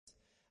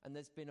And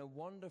there's been a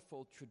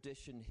wonderful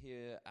tradition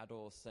here at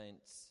All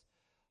Saints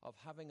of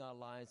having our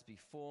lives be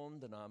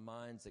formed and our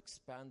minds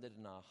expanded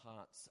and our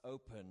hearts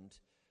opened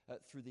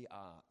through the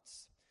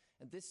arts.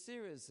 And this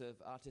series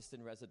of Artist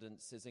in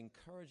Residence is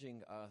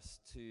encouraging us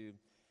to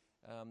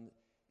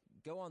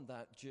go on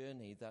that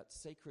journey, that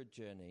sacred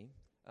journey,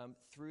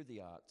 through the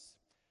arts.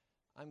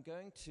 I'm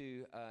going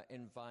to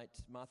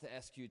invite Martha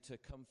Eskew to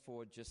come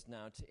forward just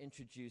now to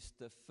introduce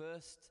the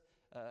first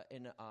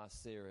in our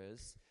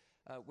series,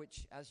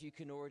 which, as you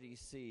can already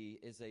see,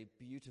 is a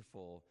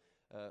beautiful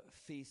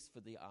feast for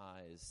the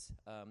eyes.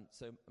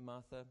 So,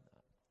 Martha,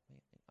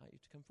 I invite you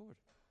to come forward.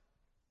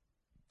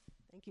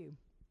 Thank you.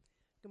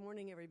 Good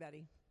morning,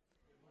 everybody.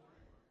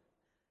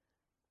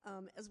 Good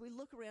morning. As we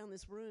look around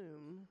this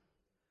room,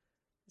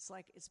 it's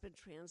like it's been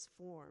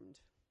transformed.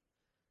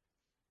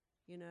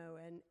 You know,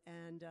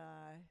 and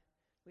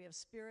we have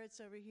spirits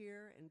over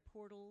here and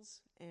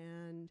portals.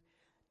 And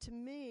to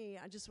me,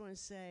 I just want to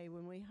say,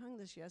 when we hung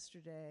this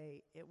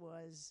yesterday, it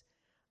was,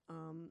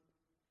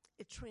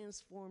 it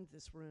transformed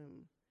this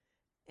room.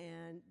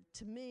 And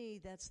to me,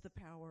 that's the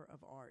power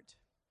of art,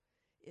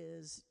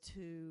 is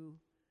to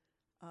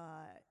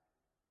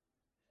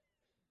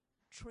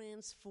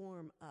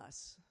transform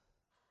us.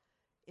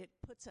 It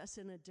puts us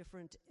in a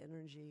different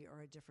energy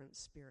or a different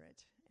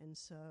spirit. And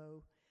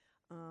so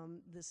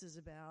this is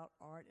about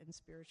art and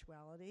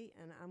spirituality,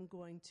 and I'm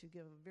going to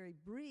give a very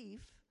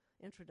brief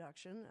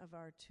introduction of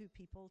our two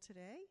people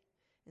today.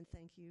 And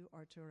thank you,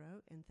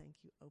 Arturo, and thank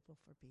you, Opal,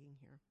 for being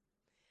here.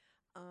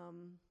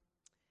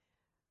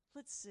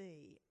 Let's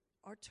see.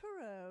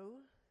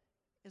 Arturo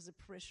is a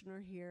parishioner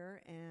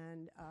here,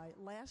 and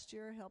last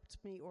year helped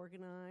me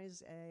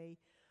organize a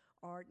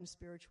art and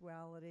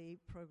spirituality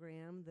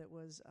program that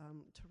was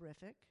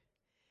terrific.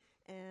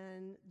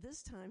 And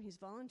this time he's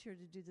volunteered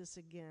to do this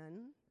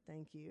again,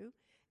 thank you,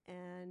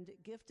 and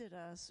gifted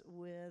us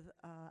with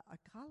a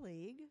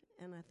colleague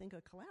and I think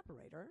a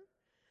collaborator,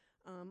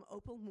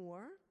 Opal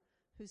Moore,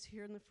 who's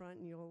here in the front,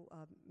 and you'll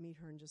meet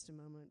her in just a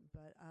moment.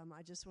 But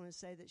I just want to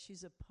say that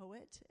she's a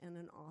poet and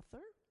an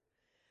author.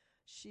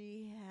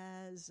 She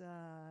has,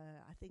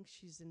 I think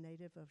she's a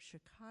native of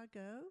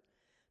Chicago,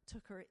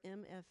 took her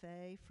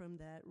MFA from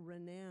that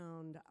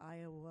renowned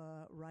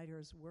Iowa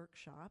Writers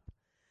Workshop,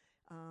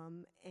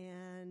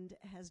 and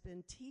has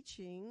been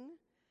teaching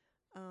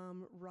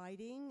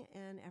writing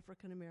and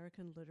African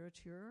American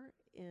literature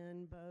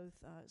in both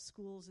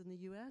schools in the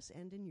U.S.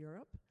 and in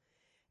Europe.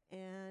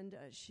 And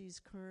she's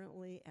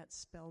currently at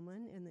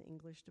Spelman in the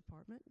English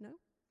department. No?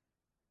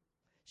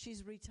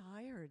 She's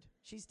retired.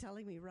 She's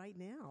telling me right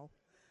now.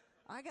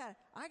 I got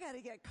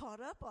to get caught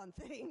up on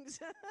things.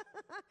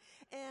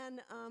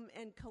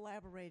 and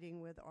collaborating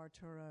with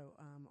Arturo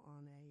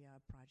on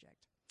a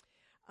project.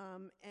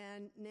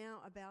 And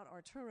now about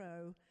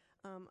Arturo,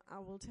 I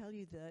will tell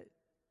you that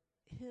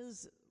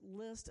his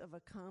list of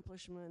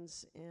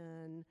accomplishments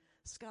in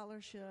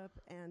scholarship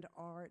and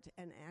art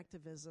and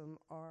activism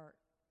are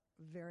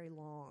very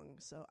long,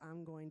 so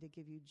I'm going to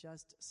give you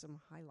just some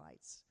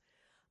highlights.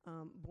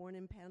 Born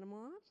in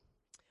Panama,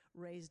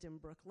 raised in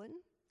Brooklyn,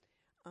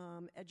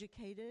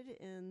 educated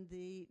in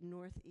the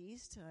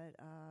Northeast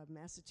at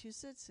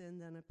Massachusetts,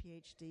 and then a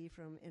PhD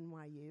from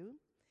NYU.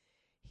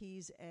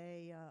 He's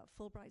a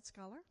Fulbright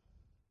scholar.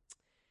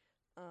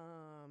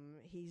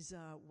 He's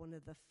one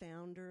of the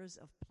founders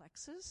of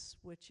Plexus,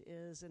 which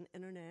is an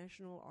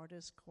international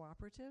artist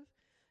cooperative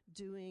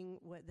doing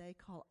what they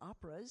call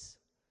operas,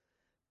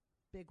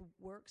 big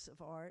works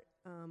of art,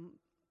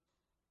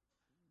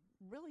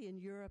 really in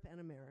Europe and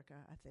America,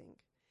 I think,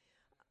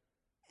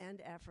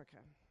 and Africa.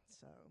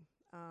 So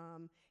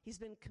he's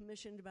been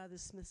commissioned by the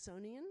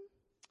Smithsonian,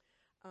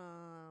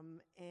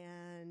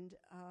 and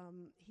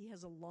he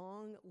has a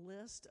long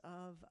list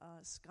of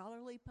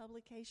scholarly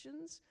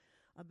publications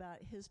about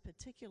his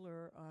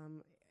particular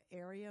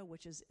area,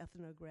 which is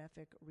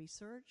ethnographic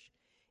research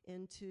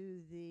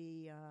into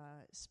the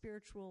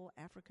spiritual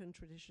African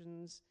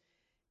traditions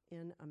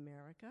in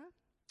America.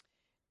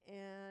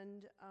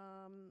 And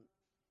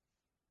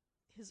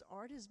his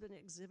art has been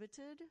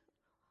exhibited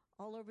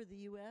all over the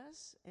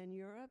U.S. and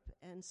Europe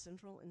and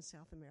Central and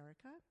South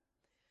America.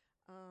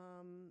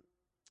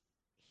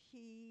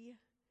 He,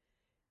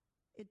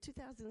 in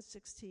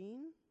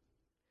 2016,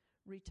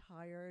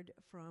 retired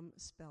from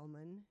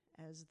Spelman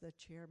as the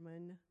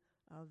chairman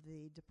of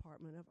the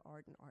Department of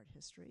Art and Art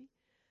History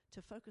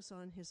to focus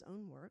on his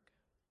own work.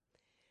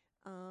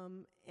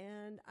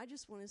 And I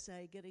just want to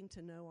say, getting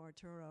to know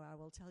Arturo, I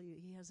will tell you,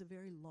 he has a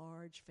very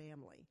large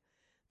family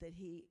that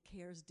he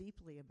cares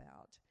deeply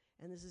about.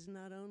 And this is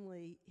not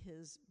only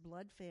his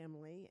blood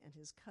family and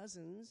his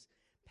cousins,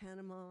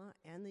 Panama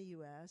and the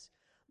U.S.,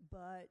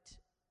 but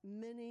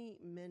many,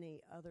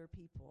 many other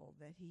people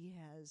that he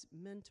has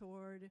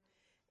mentored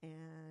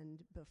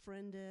and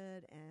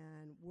befriended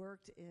and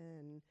worked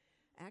in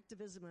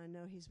activism. I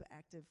know he's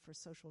active for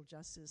social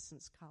justice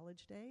since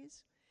college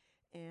days.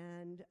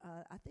 And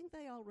I think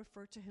they all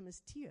refer to him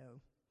as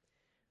Tio,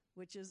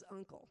 which is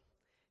uncle.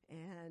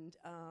 And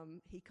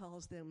he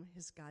calls them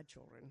his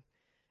godchildren.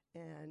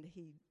 And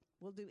he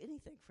will do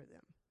anything for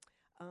them.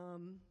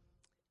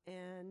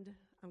 And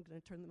I'm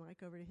going to turn the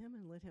mic over to him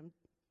and let him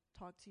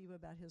talk to you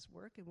about his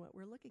work and what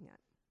we're looking at.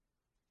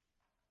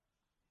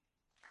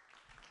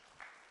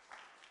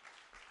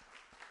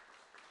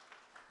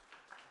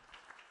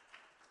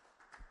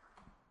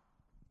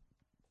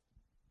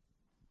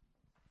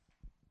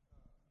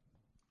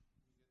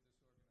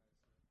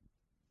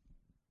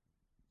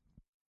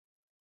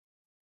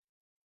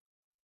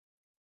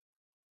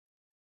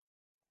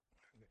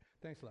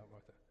 Thanks a lot,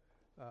 Martha.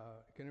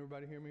 Can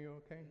everybody hear me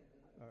okay?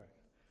 All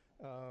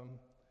right.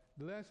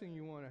 The last thing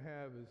you want to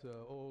have is an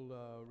old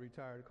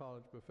retired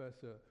college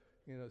professor,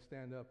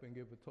 stand up and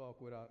give a talk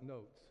without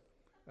notes,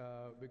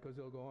 because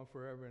they'll go on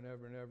forever and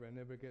ever and ever and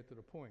never get to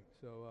the point.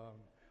 So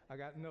I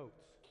got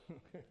notes.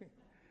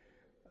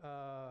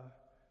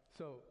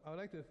 So I would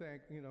like to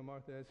thank,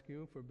 Martha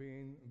Eskew for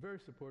being very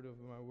supportive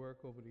of my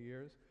work over the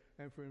years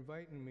and for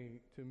inviting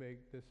me to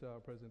make this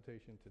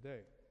presentation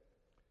today.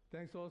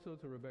 Thanks also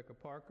to Rebecca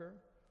Parker,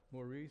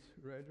 Maurice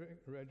Reddick,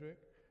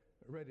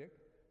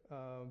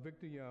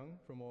 Victor Young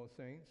from All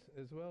Saints,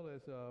 as well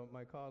as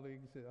my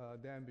colleagues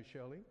Dan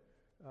Bichelli,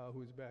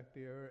 who's back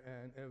there,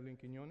 and Evelyn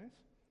Quinones,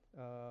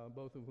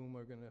 both of whom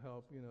are going to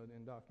help,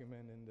 in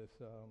documenting this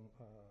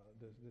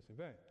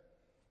event.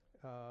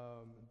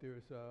 I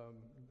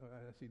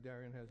see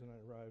Darian hasn't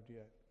arrived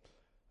yet.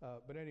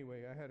 But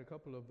anyway, I had a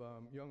couple of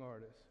young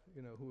artists,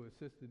 who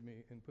assisted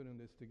me in putting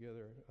this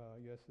together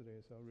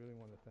yesterday, so I really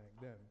want to thank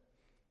them.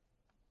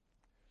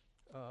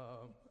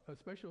 A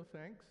special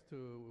thanks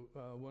to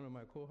one of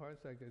my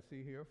cohorts I can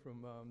see here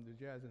from the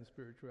Jazz and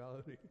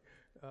Spirituality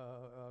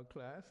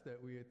class that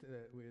we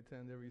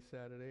attend every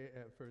Saturday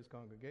at First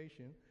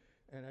Congregation.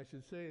 And I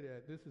should say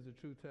that this is a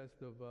true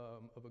test of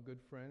a good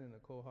friend and a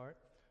cohort,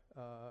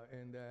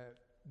 and that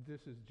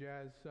this is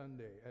Jazz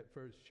Sunday at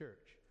First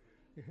Church.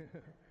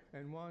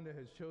 And Wanda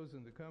has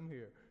chosen to come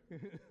here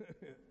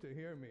to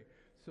hear me.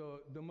 So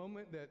the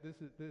moment that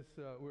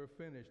we're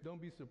finished, don't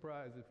be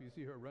surprised if you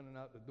see her running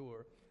out the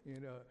door,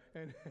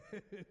 and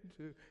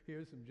to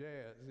hear some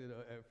jazz,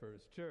 at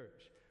First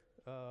Church.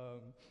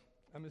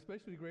 I'm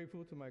especially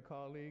grateful to my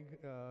colleague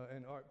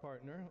and art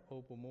partner,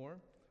 Opal Moore,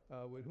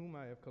 with whom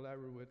I have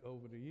collaborated with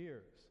over the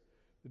years.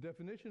 The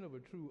definition of a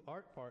true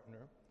art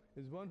partner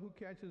is one who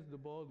catches the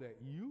ball that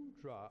you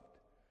dropped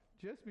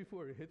just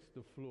before it hits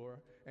the floor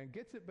and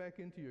gets it back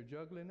into your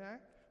juggling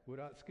act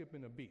without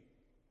skipping a beat.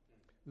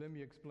 Let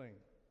me explain.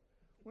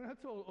 When I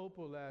told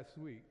Opal last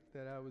week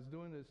that I was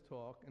doing this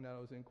talk and that I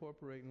was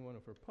incorporating one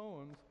of her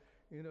poems,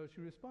 she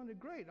responded,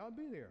 "Great, I'll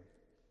be there."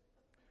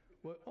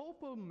 What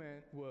Opal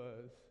meant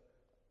was,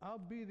 "I'll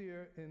be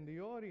there in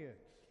the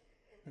audience."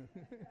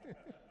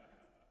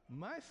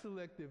 My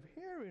selective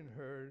hearing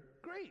heard,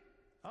 "Great,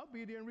 I'll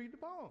be there and read the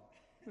poem."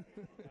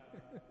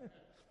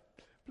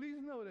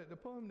 Please know that the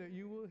poem that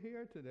you will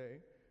hear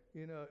today,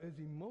 is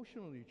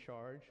emotionally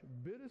charged,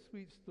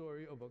 bittersweet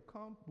story of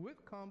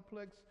with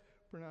complex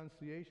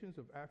pronunciations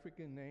of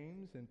African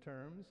names and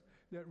terms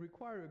that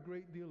require a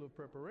great deal of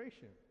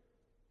preparation.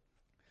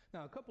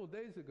 Now, a couple of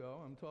days ago,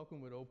 I'm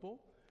talking with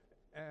Opal,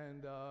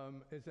 and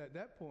it's at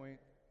that point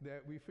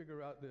that we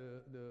figure out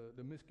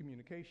the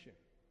miscommunication.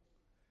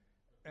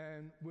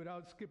 And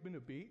without skipping a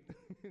beat,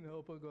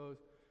 Opal goes,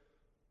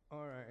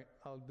 "All right,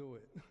 I'll do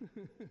it."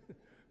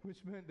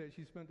 Which meant that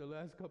she spent the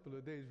last couple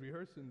of days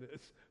rehearsing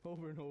this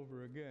over and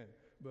over again.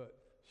 But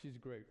she's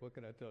great. What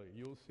can I tell you?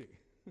 You'll see.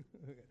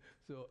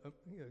 So,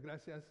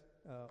 gracias,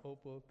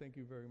 Opal. Thank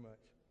you very much.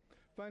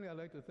 Finally, I'd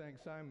like to thank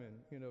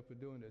Simon, for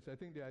doing this. I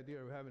think the idea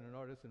of having an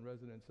artist in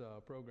residence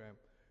program,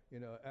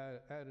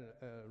 at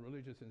a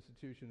religious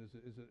institution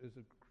is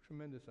a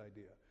tremendous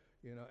idea,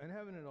 and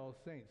having it All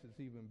Saints is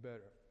even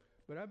better.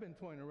 But I've been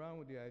toying around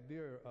with the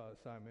idea,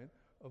 Simon,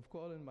 of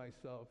calling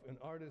myself an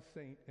artist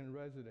saint in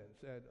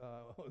residence at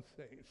All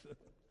Saints.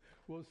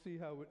 We'll see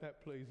how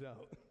that plays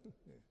out.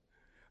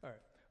 All right.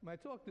 My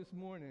talk this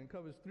morning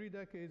covers 3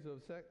 decades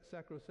of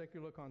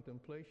sacro-secular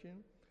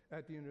contemplation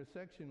at the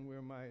intersection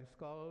where my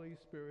scholarly,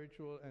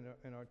 spiritual,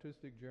 and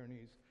artistic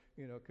journeys,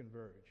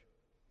 converge.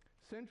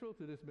 Central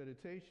to this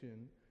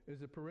meditation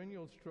is a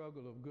perennial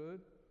struggle of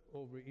good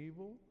over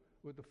evil,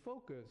 with the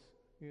focus,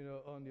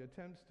 on the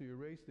attempts to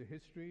erase the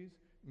histories,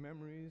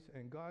 memories,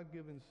 and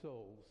God-given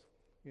souls,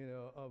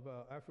 of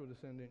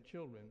Afro-descendant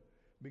children,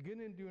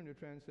 beginning during the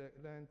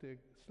transatlantic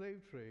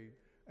slave trade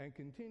and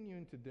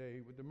continuing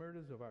today with the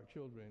murders of our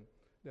children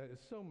that is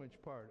so much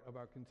part of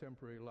our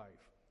contemporary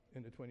life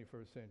in the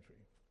 21st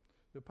century.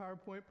 The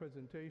PowerPoint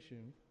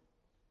presentation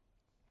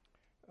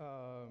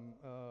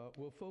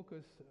will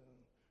focus,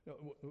 the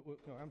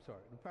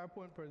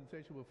PowerPoint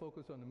presentation will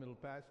focus on the Middle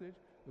Passage,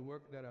 the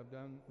work that I've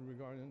done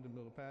regarding the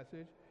Middle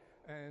Passage,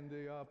 and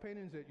the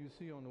paintings that you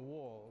see on the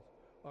walls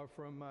are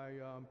from my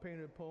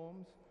painted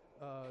poems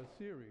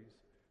series,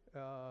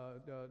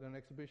 an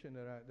exhibition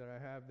that I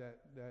have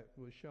that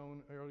was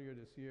shown earlier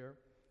this year,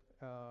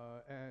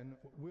 and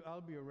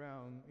I'll be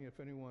around if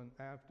anyone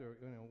after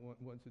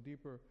wants a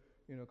deeper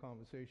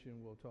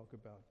conversation. We'll talk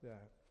about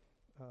that.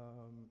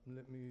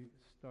 Let me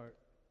start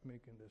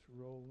making this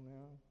roll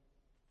now,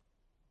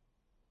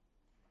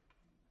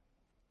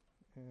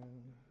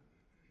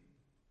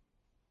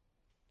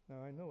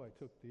 Now, I know I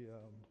took the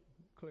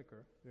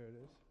clicker. There it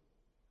is.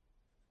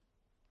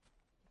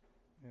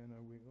 And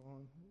are we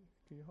on?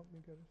 Can you help me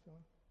get us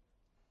on?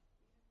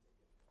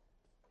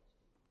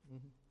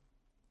 Mm-hmm.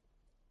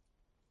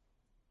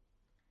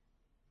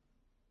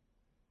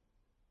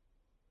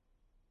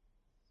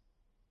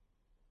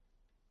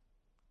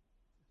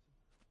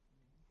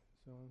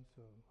 So and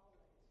so.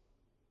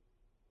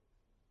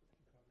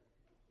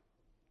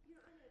 You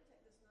know, I'm going to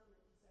take this moment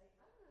to say,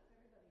 I don't know if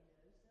everybody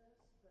knows this,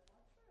 but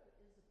Arturo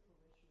is a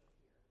parishioner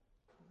here.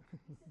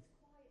 He sits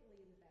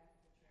quietly in the back of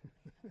the church.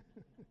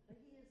 But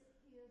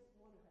he is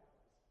one of ours.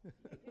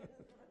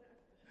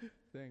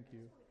 Thank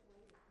you.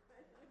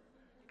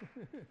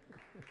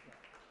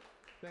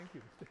 Thank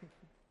you.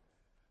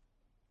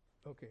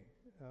 Okay.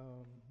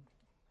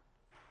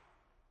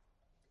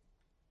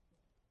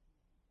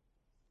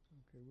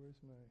 Okay,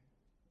 where's my...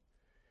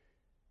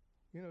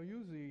 You know,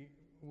 usually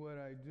what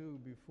I do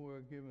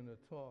before giving a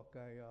talk,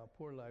 I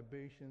pour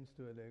libations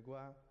to El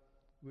Egua,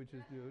 which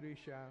is the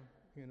Orisha,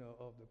 you know,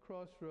 of the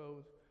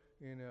crossroads,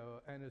 you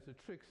know, and it's a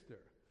trickster.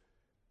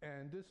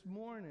 And this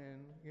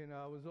morning, you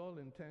know, I was all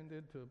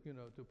intended to, you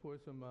know, to pour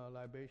some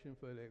libation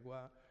for El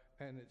Egua,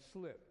 and it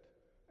slipped.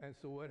 And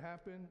so what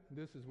happened?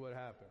 This is what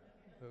happened,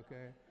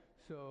 okay?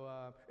 So,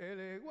 El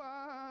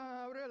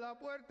Egua, abre la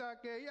puerta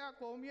que ya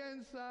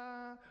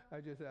comienza. I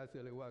just asked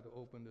El Egua to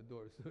open the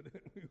door so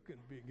that we can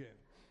begin.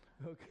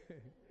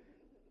 Okay.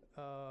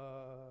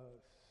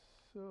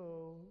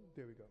 So,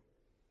 there we go.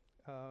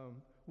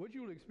 What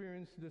you'll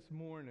experience this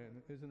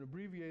morning is an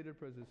abbreviated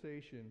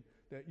presentation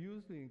that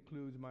usually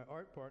includes my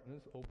art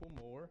partners, Opal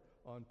Moore,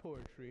 on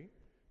poetry,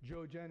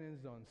 Joe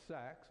Jennings on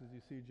sax, as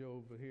you see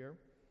Joe over here,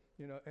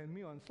 you know, and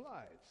me on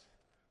slides.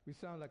 We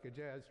sound like a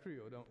jazz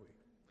trio, don't we?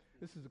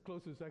 This is the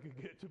closest I could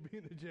get to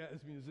being a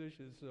jazz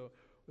musician, so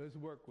let's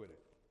work with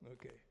it.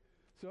 Okay.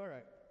 So, all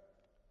right.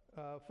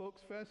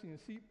 Folks, fasten your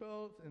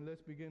seatbelts and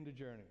let's begin the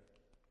journey.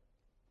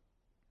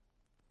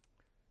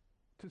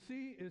 To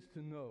see is to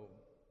know.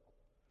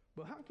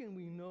 But how can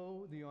we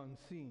know the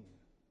unseen,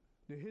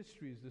 the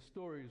histories, the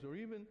stories, or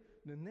even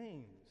the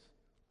names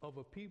of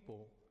a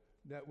people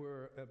that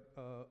were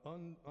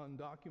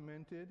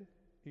undocumented,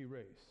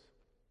 erased?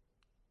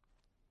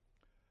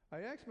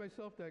 I asked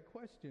myself that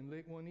question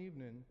late one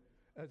evening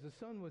as the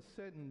sun was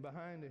setting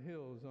behind the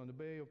hills on the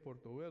Bay of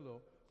Portobello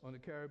on the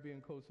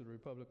Caribbean coast of the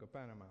Republic of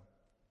Panama.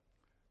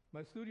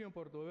 My studio in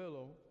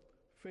Portobello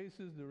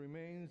faces the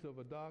remains of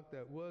a dock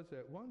that was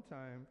at one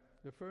time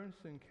the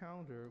first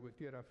encounter with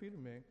tierra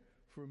firme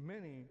for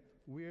many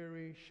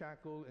weary,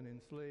 shackled, and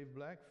enslaved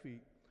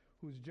Blackfeet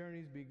whose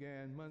journeys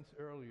began months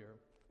earlier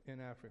in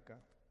Africa.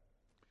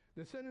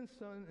 The setting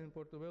sun in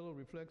Portobello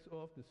reflects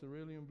off the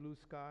cerulean blue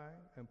sky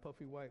and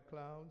puffy white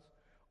clouds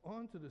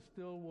onto the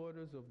still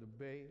waters of the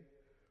bay,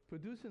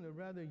 producing a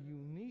rather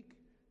unique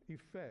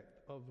effect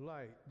of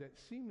light that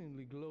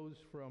seemingly glows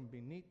from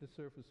beneath the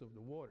surface of the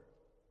water.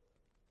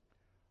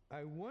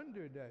 I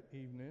wondered that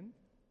evening,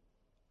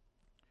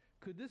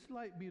 could this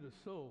light be the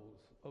souls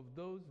of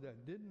those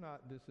that did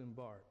not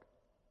disembark?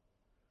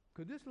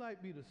 Could this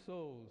light be the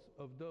souls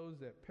of those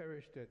that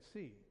perished at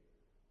sea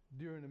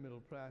during the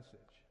Middle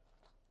Passage?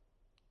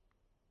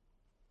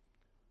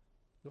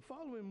 The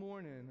following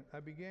morning, I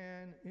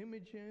began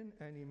imaging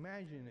and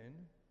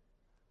imagining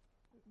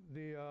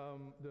the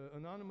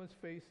anonymous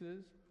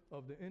faces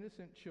of the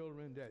innocent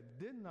children that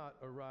did not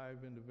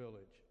arrive in the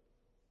village.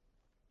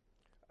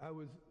 I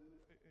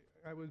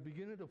was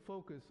beginning to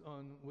focus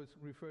on what's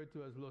referred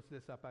to as los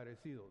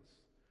desaparecidos,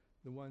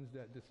 the ones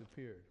that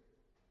disappeared.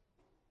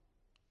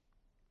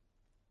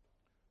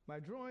 My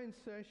drawing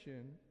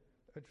session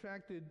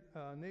attracted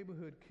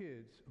neighborhood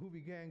kids who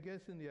began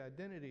guessing the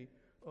identity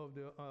of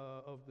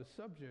the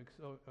subjects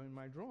in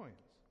my drawings.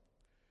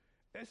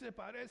 Ese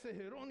parece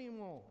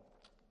Jerónimo.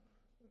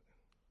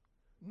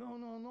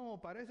 No,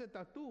 parece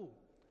Tatú.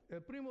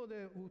 El primo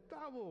de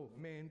Gustavo.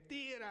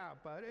 Mentira,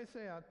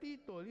 parece a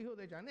Tito, el hijo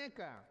de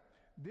Janeca.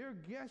 Their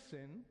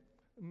guessing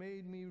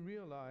made me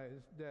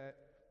realize that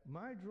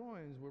my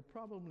drawings were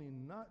probably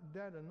not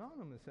that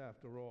anonymous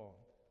after all.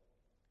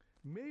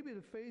 Maybe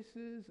the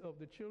faces of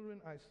the children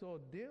I saw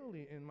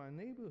daily in my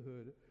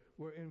neighborhood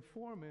were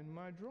informing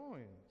my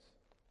drawings.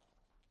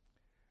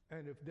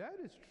 And if that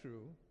is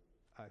true,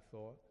 I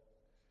thought,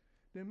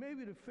 then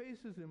maybe the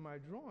faces in my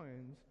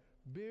drawings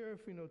bear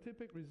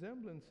phenotypic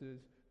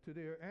resemblances to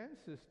their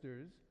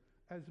ancestors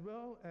as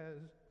well as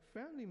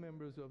family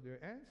members of their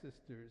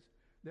ancestors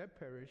that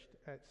perished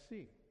at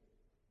sea.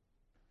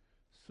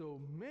 So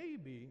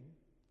maybe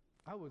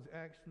I was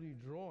actually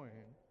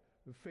drawing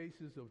the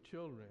faces of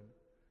children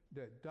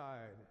that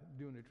died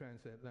during the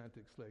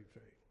transatlantic slave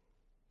trade.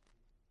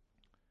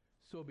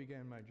 So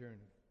began my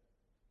journey.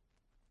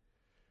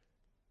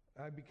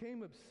 I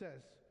became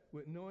obsessed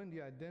with knowing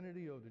the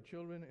identity of the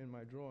children in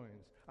my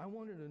drawings. I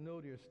wanted to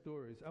know their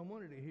stories. I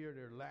wanted to hear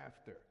their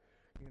laughter.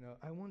 You know,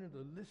 I wanted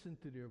to listen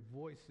to their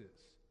voices.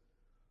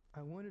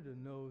 I wanted to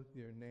know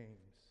their names.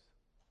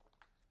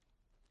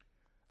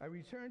 I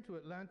returned to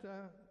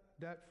Atlanta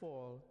that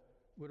fall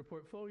with a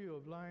portfolio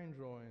of line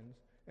drawings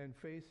and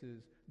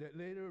faces that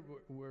later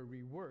were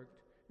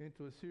reworked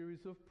into a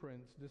series of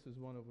prints. This is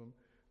one of them,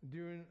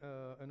 during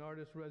an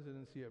artist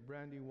residency at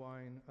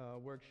Brandywine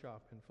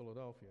Workshop in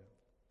Philadelphia.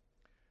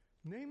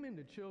 Naming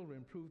the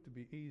children proved to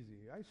be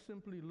easy. I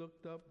simply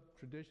looked up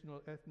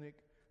traditional ethnic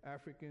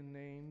African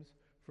names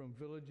from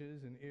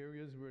villages and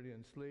areas where the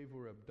enslaved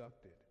were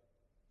abducted.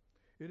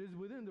 It is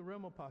within the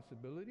realm of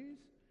possibilities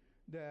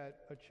that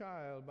a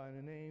child by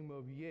the name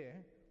of Ye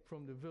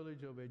from the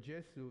village of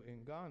Ejesu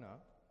in Ghana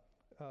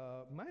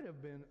might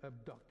have been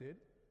abducted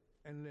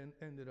and then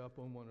ended up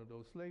on one of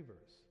those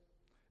slavers.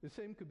 The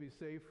same could be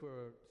said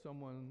for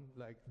someone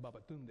like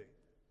Babatunde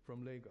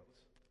from Lagos.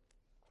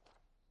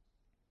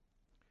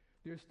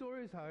 Their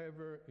stories,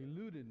 however,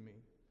 eluded me.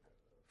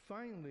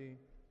 Finally,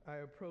 I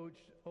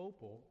approached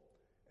Opal,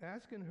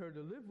 asking her to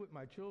live with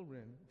my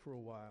children for a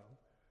while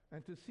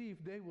and to see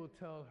if they will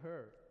tell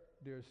her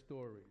their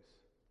stories.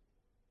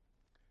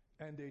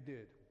 And they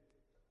did.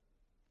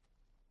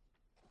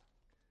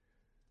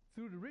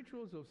 Through the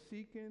rituals of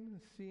seeking,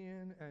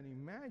 seeing, and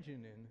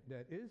imagining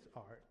that is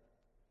art,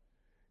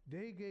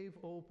 they gave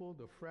Opal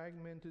the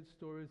fragmented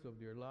stories of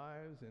their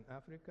lives in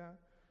Africa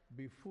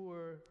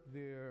before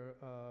their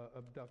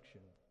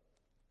abduction.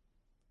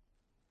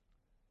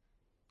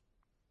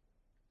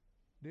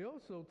 They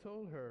also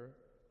told her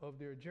of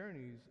their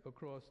journeys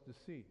across the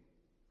sea.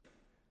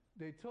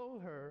 They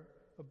told her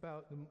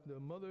about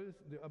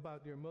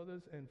about their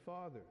mothers and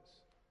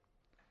fathers.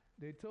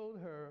 They told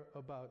her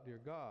about their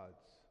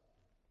gods.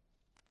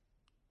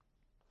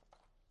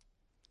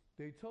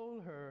 They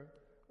told her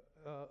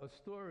a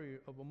story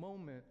of a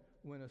moment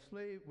when the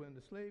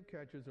slave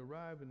catchers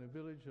arrived in the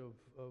village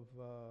of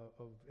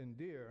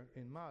Indir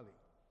in Mali.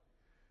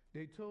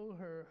 They told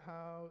her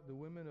how the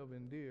women of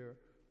Indir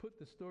put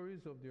the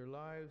stories of their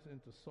lives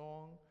into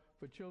song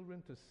for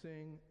children to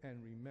sing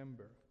and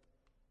remember.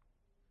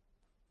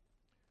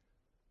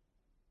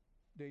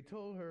 They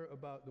told her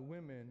about the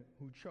women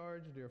who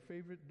charged their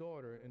favorite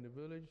daughter in the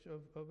village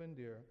of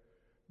Indir,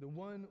 the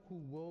one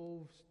who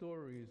wove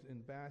stories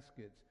in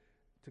baskets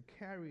to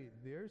carry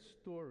their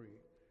story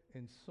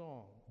in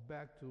song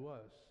back to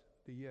us,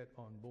 the yet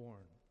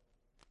unborn.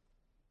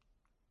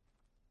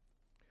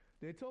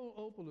 They told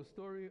Opal the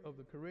story of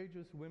the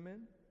courageous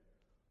women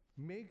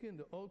making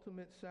the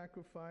ultimate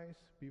sacrifice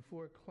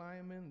before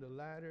climbing the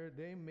ladder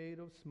they made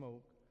of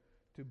smoke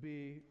to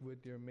be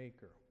with their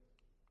maker.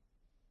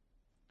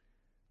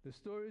 The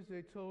stories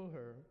they told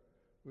her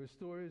were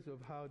stories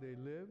of how they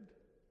lived,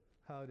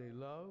 how they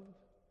loved,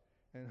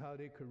 and how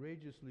they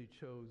courageously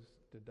chose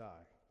to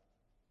die.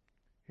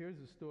 Here's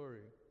a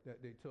story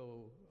that they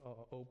told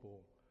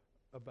Opal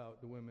about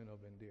the women of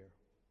Indir.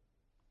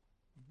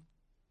 Mm-hmm.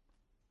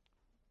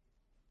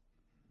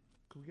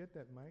 Can we get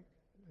that mic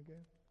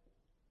again?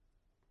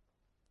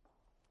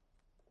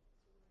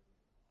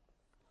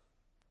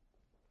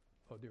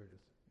 Oh, there it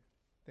is.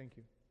 Thank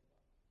you.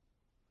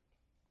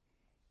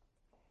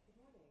 Good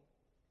morning,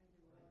 everyone.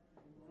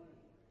 Good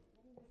morning.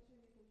 Let me make sure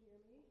you can hear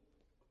me,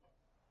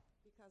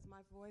 because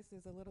my voice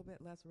is a little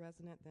bit less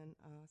resonant than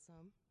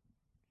some.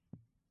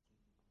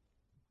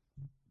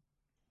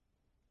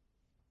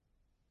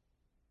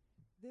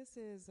 This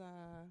is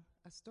a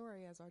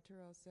story, as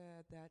Arturo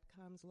said, that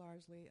comes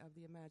largely of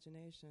the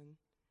imagination,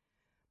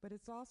 but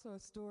it's also a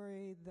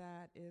story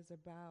that is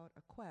about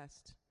a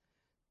quest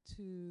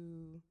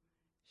to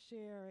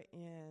share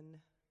in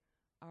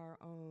our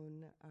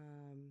own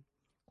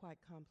quite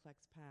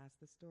complex past.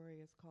 The story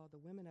is called The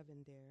Women of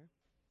Indir.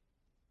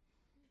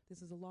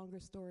 This is a longer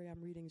story. I'm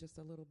reading just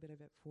a little bit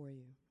of it for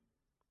you.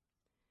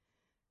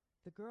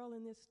 The girl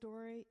in this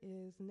story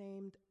is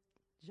named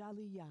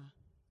Jaliya,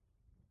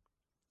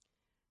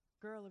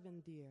 girl of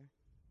Indir,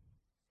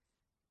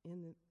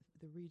 in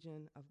the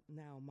region of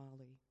now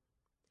Mali.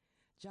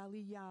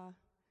 Jaliya,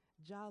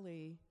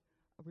 Jali,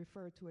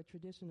 referred to a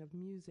tradition of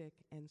music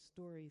and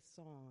story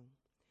song.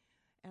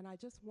 And I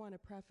just want to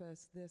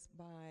preface this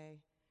by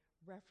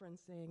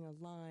referencing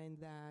a line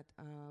that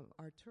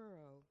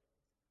Arturo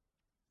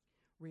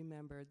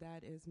remembered.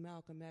 That is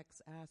Malcolm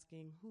X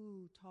asking,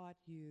 who taught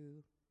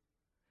you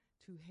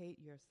to hate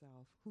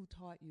yourself? Who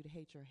taught you to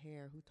hate your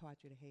hair? Who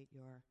taught you to hate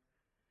your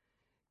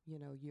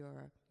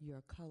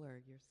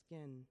color, your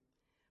skin?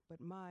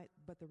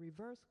 But the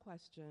reverse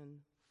question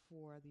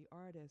for the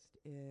artist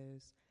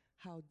is,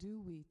 how do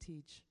we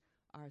teach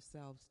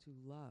ourselves to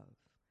love?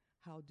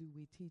 How do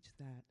we teach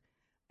that?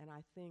 And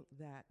I think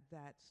that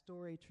that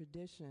story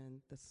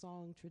tradition, the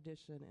song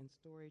tradition and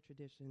story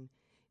tradition,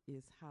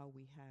 is how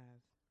we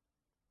have.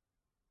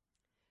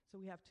 So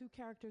we have two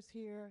characters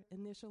here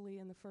initially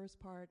in the first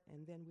part,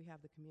 and then we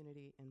have the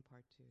community in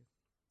part two.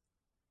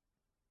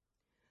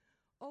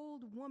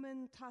 Old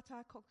woman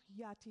Tata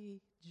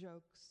Kokyati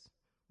jokes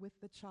with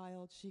the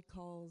child she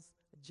calls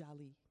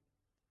Jali.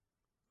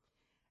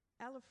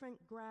 Elephant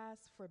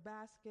grass for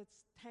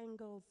baskets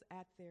tangles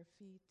at their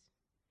feet.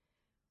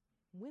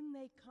 When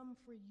they come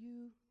for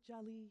you,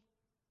 Jali,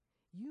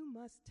 you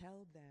must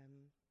tell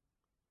them,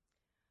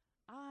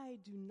 I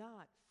do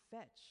not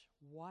fetch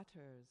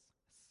waters,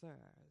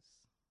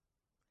 sirs.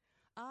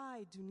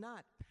 I do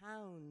not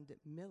pound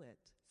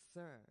millet,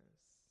 sirs.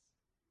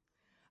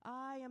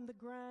 I am the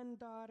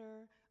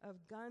granddaughter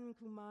of Gan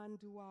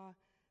Kumandua,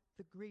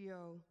 the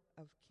griot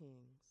of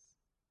kings.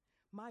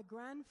 My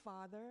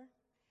grandfather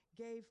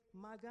gave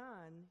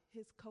Magan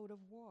his coat of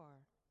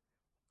war,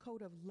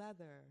 coat of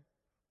leather,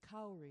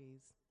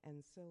 cowries,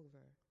 and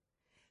silver.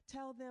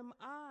 Tell them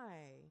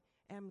I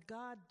am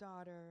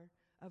goddaughter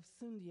of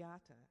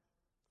Sundiata.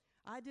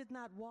 I did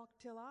not walk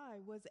till I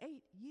was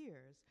 8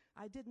 years.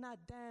 I did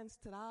not dance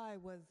till I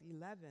was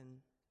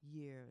 11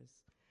 years.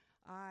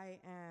 I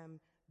am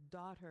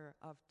daughter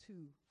of 2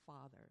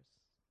 fathers.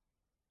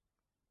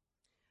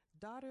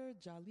 Daughter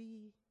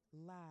Jali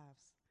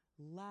laughs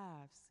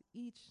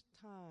each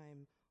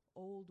time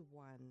old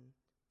one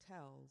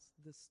tells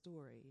the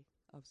story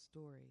of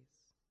stories.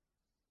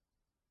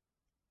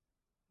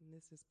 And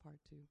this is part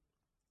 2.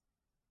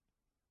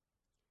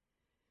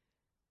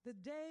 The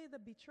day the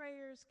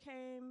betrayers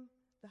came,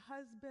 the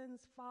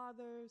husbands,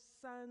 fathers,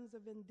 sons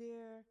of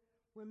Indir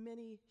were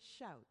many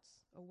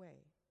shouts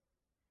away.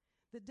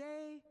 The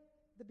day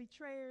the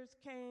betrayers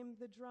came,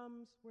 the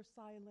drums were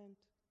silent.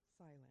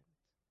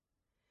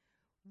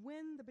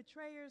 When the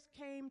betrayers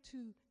came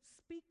to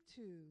speak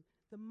to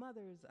the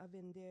mothers of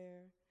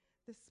Indir,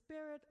 the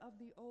spirit of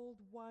the old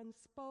one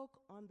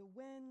spoke on the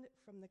wind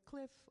from the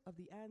cliff of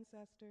the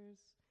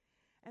ancestors,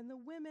 and the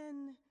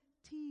women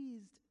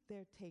teased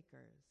their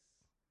takers.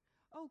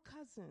 Oh,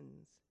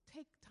 cousins,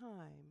 take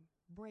time,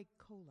 break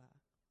cola.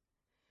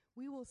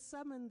 We will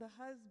summon the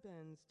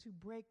husbands to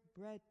break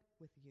bread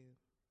with you,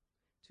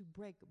 to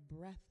break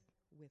breath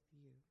with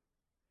you.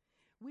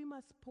 We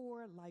must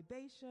pour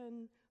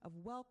libation of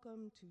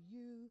welcome to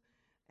you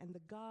and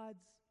the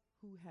gods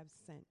who have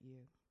sent you.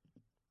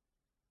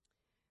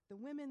 The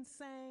women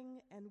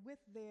sang, and with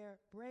their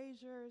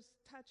braziers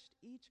touched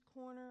each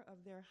corner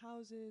of their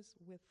houses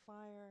with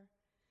fire,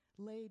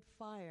 laid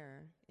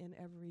fire in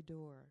every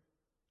door.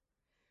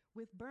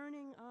 With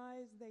burning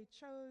eyes, they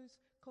chose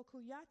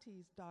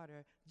Kokuyati's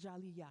daughter,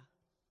 Jaliya,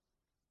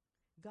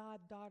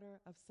 goddaughter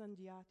of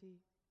Sundiata,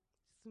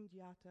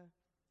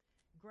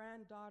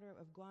 granddaughter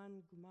of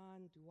Guan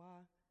Guman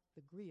Dua,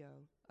 the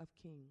griot of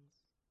kings.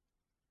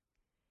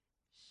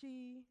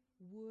 She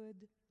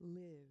would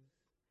live.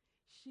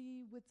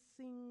 She would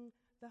sing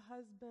the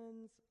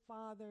husbands,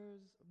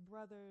 fathers,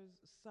 brothers,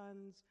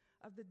 sons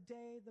of the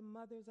day the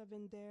mothers of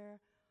Indir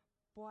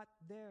bought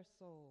their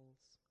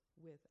souls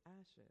with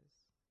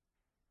ashes.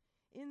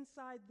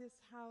 Inside this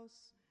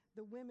house,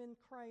 the women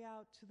cry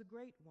out to the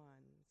great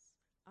ones,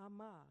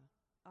 Amma,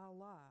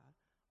 Allah,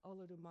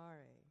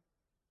 Olodumare.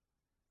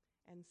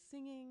 And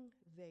singing,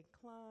 they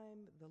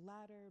climb the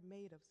ladder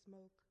made of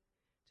smoke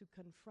to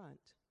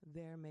confront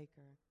their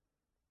maker.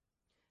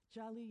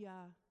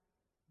 Jaliya,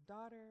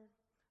 daughter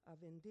of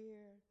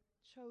Indir,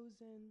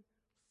 chosen,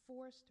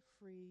 forced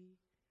free,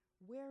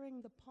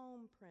 wearing the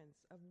palm prints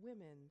of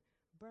women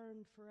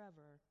burned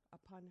forever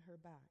upon her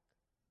back.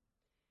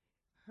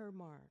 Her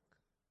mark,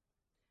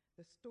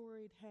 the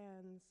storied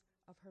hands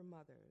of her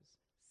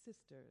mothers,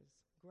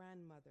 sisters,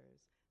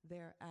 grandmothers,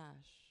 their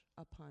ash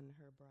upon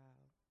her brow.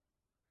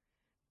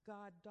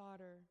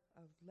 Goddaughter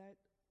of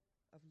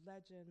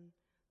legend,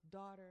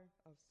 daughter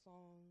of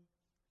song,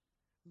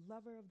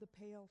 lover of the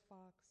pale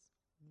fox,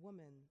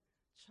 woman,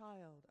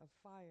 child of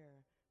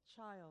fire,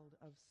 child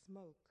of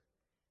smoke,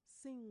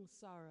 sing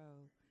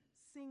sorrow,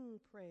 sing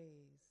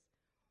praise,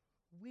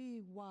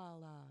 we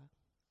wala,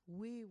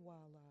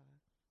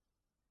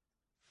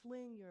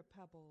 fling your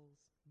pebbles,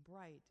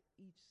 bright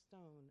each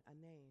stone a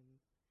name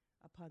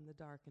upon the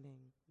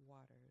darkening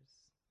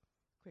waters.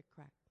 Quick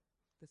crack,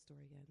 the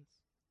story ends.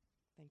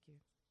 Thank you.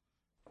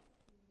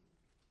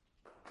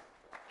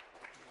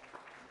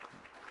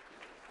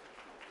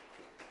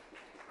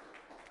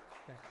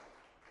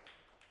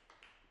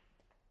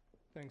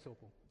 Thanks,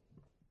 Opal.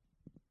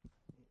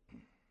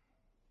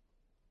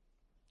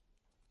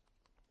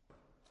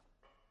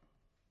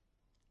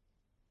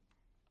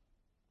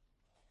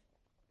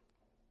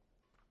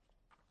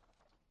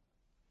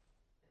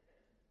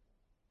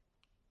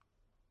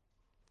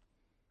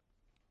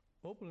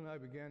 Opal and I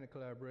began a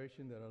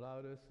collaboration that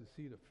allowed us to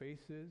see the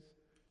faces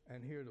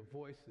and hear the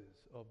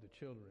voices of the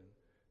children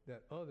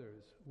that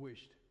others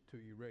wished to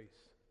erase.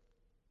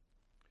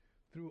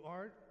 Through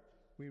art,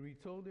 we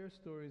retold their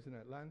stories in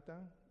Atlanta,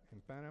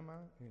 in Panama,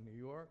 in New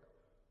York,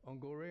 on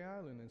Gorée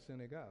Island in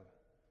Senegal,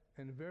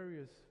 and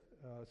various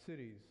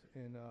cities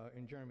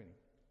in Germany.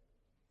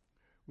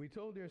 We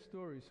told their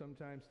stories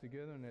sometimes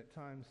together and at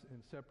times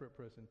in separate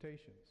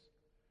presentations.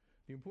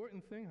 The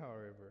important thing,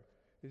 however,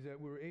 is that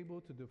we were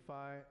able to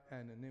defy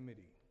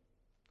anonymity.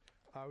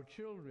 Our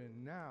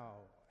children now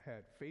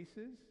had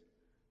faces,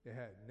 they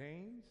had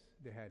names,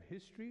 they had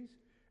histories,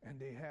 and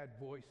they had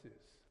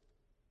voices.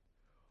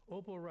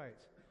 Opal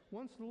writes,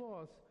 once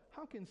lost,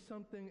 how can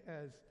something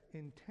as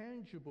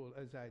intangible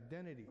as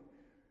identity,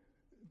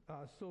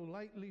 so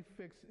lightly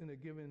fixed in a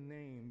given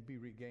name, be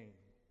regained?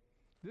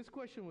 This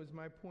question was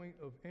my point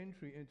of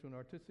entry into an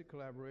artistic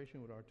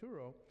collaboration with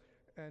Arturo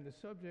and the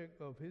subject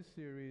of his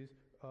series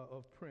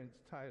of prints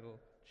titled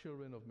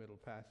children of Middle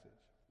Passage.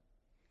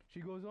 She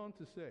goes on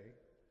to say,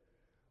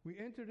 we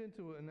entered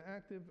into an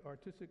active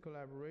artistic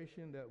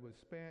collaboration that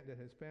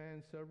has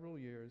spanned several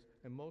years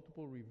and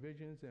multiple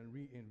revisions and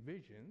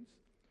re-envisions,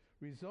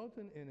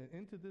 resulting in an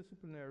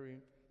interdisciplinary,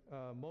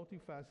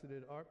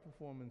 multifaceted art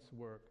performance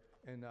work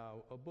and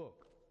now a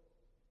book.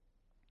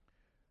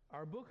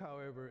 Our book,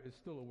 however, is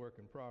still a work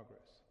in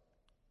progress.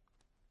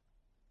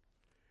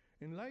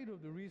 In light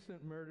of the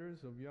recent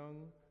murders of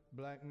young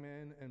black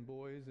men and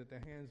boys at the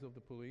hands of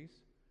the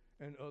police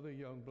and other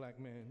young black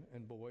men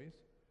and boys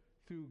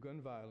through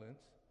gun violence,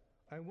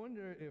 I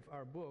wonder if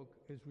our book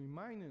is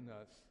reminding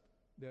us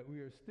that we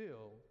are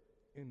still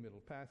in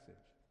Middle Passage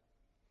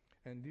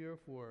and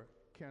therefore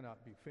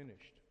cannot be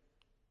finished.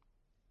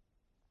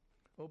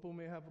 Opal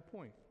may have a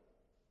point.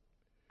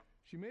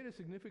 She made a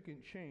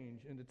significant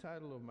change in the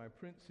title of my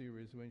print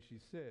series when she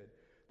said,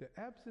 the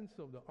absence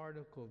of the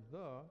article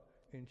 "the"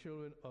 in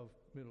Children of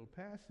Middle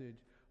Passage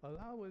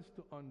allow us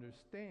to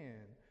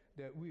understand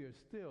that we are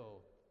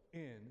still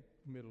in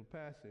Middle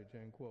Passage,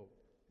 end quote.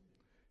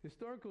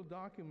 Historical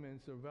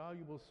documents are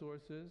valuable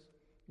sources,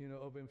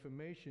 of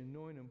information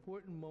knowing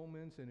important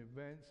moments and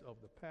events of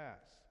the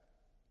past.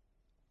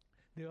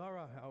 They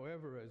are,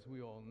 however, as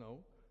we all know,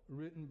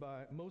 written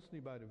mostly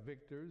by the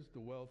victors, the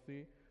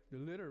wealthy, the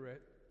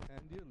literate,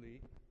 and the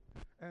elite,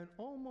 and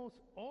almost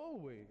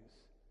always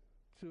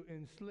to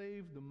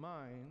enslave the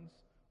minds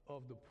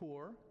of the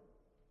poor,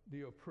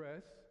 the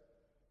oppressed,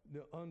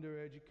 the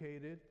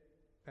undereducated,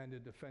 and the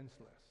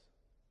defenseless.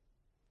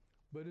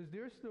 But is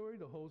their story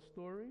the whole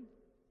story?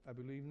 I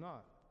believe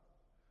not.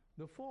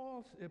 The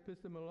false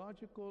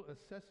epistemological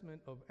assessment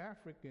of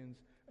Africans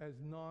as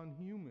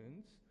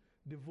non-humans,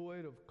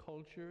 devoid of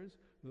cultures,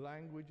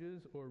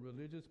 languages, or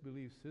religious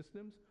belief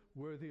systems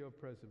worthy of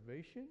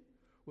preservation,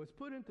 was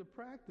put into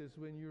practice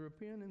when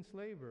European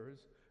enslavers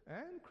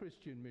and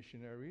Christian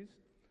missionaries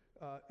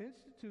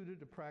instituted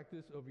the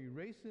practice of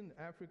erasing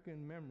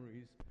African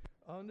memories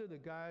under the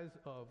guise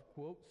of,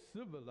 quote,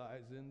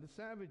 civilizing the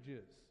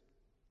savages.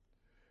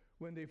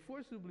 When they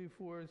forcibly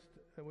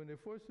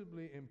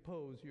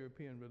imposed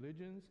European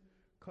religions,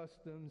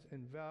 customs,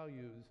 and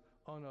values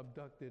on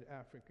abducted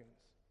Africans.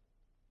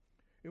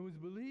 It was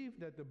believed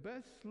that the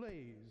best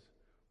slaves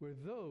were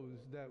those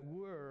that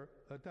were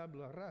a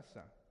tabula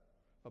rasa,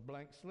 a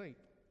blank slate,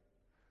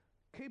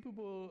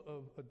 capable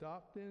of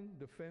adopting,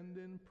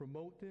 defending,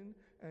 promoting,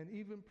 and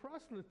even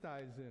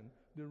proselytizing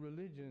the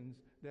religions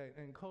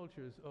and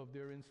cultures of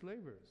their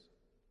enslavers.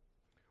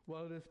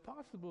 While it is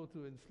possible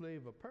to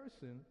enslave a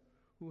person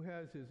who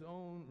has his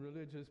own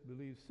religious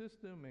belief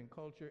system and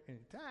culture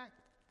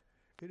intact,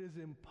 it is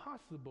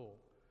impossible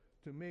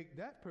to make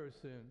that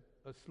person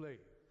a slave.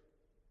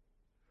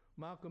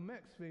 Malcolm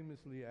X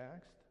famously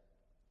asked,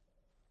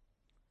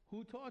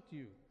 who taught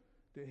you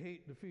to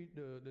hate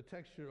the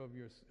texture of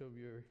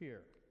your hair?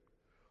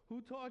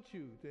 Who taught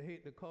you to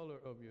hate the color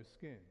of your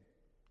skin?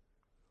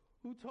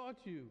 Who taught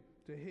you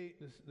to hate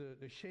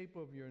the shape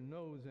of your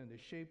nose and the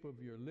shape of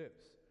your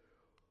lips?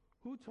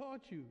 Who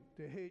taught you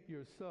to hate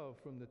yourself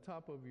from the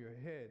top of your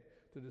head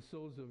to the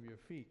soles of your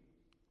feet?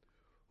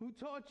 Who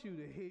taught you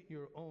to hate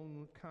your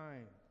own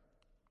kind?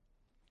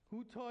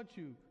 Who taught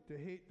you to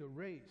hate the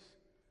race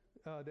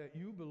that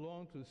you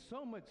belong to,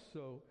 so much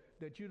so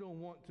that you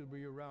don't want to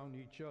be around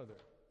each other?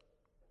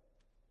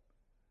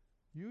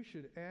 You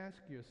should ask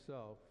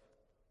yourself,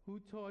 who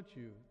taught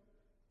you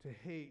to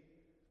hate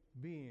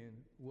being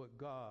what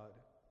God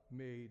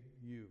made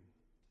you?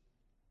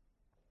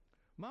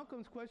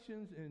 Malcolm's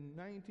questions in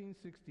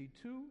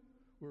 1962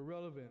 were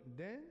relevant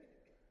then,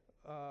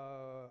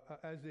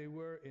 as they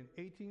were in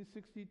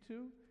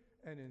 1862,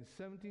 and in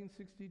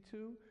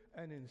 1762,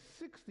 and in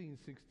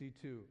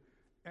 1662,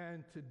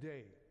 and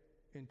today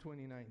in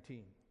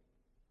 2019.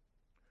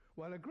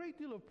 While a great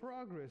deal of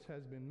progress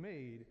has been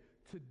made,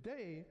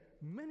 today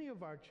many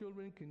of our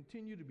children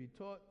continue to be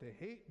taught to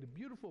hate the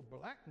beautiful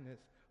blackness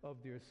of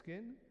their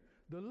skin,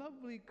 the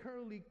lovely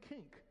curly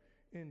kink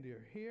in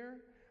their hair,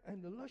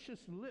 and the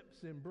luscious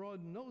lips and broad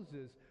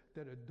noses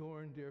that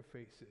adorn their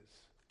faces.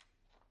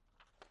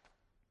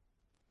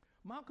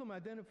 Malcolm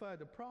identified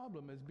the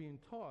problem as being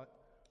taught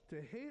to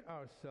hate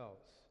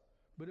ourselves,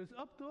 but it's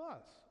up to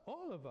us,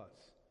 all of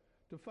us,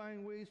 to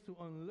find ways to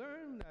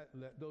unlearn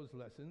those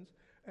lessons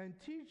and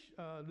teach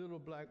little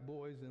black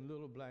boys and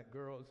little black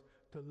girls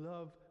to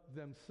love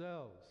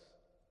themselves.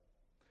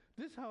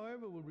 This,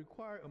 however, will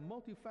require a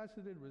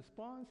multifaceted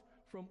response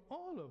from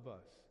all of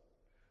us.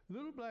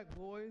 Little black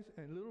boys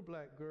and little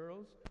black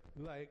girls,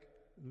 like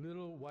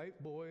little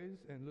white boys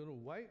and little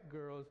white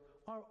girls,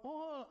 are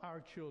all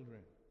our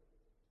children.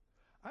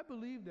 I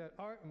believe that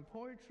art and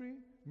poetry,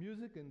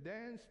 music and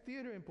dance,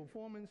 theater and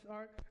performance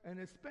art, and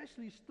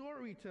especially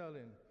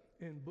storytelling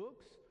in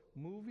books,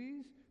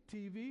 movies,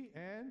 TV,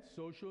 and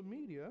social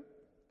media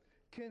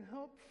can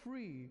help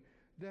free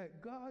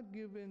that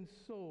God-given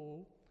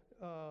soul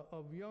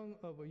of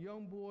a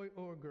young boy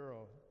or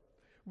girl.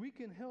 We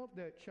can help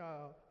that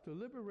child to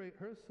liberate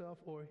herself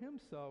or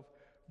himself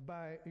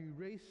by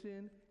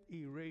erasing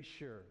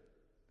erasure.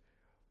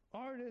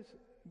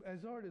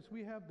 As artists,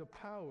 we have the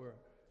power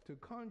to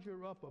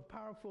conjure up a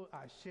powerful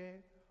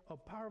ashe, a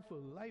powerful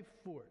life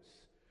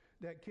force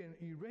that can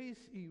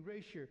erase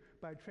erasure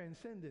by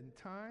transcending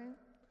time,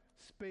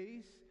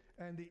 space,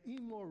 and the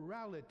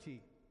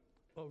immorality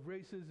of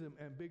racism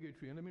and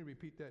bigotry. And let me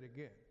repeat that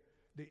again.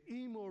 The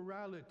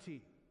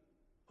immorality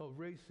of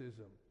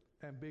racism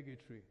and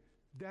bigotry.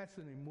 That's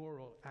an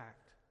immoral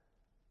act.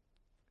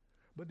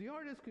 But the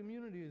artist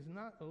community is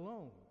not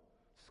alone.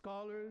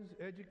 Scholars,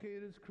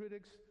 educators,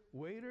 critics,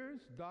 waiters,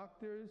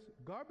 doctors,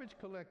 garbage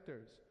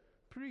collectors,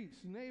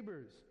 priests,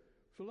 neighbors,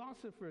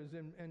 philosophers,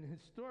 and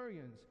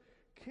historians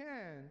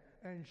can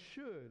and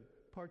should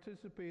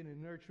participate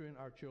in nurturing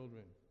our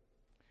children.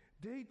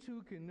 They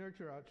too can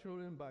nurture our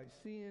children by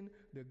seeing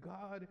the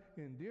God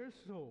in their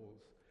souls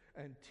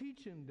and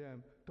teaching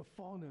them to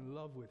fall in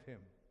love with Him.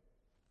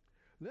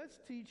 Let's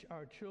teach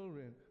our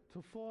children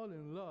to fall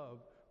in love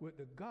with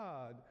the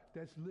God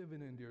that's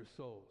living in their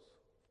souls.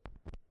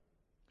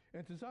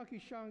 And Tazaki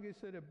Shange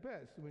said it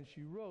best when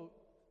she wrote,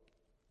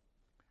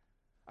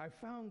 "I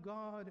found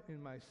God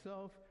in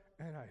myself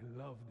and I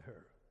loved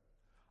her.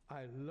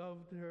 I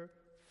loved her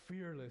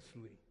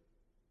fearlessly."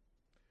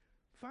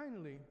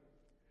 Finally,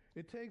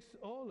 it takes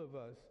all of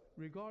us,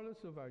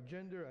 regardless of our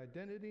gender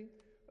identity,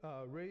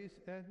 race,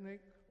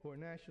 ethnic, or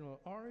national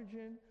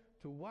origin,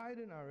 to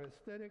widen our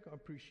aesthetic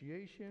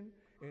appreciation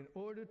in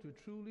order to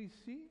truly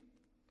see,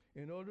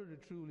 in order to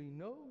truly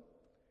know,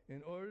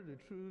 in order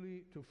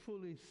to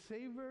fully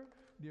savor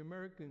the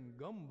American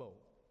gumbo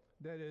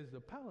that is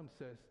the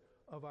palimpsest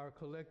of our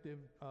collective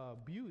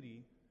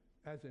beauty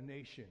as a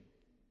nation.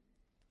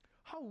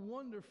 How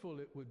wonderful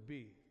it would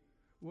be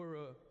were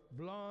a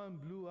blonde,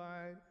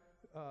 blue-eyed,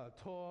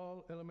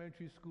 tall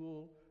elementary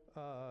school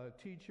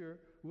teacher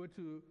were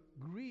to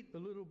greet a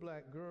little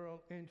black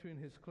girl entering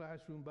his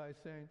classroom by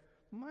saying,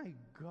 "My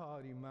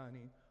God,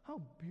 Imani, how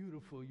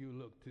beautiful you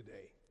look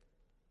today."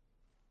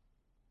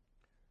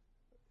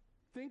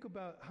 Think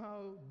about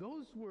how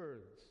those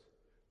words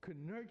could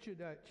nurture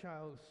that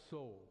child's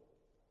soul.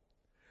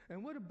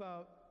 And what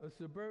about a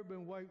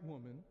suburban white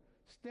woman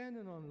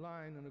standing on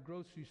line in a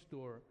grocery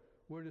store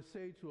were to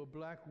say to a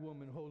black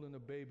woman holding a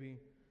baby,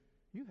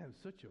 "You have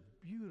such a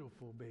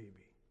beautiful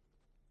baby"?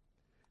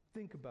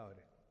 Think about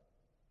it.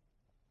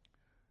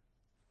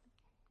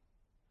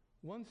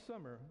 One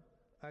summer,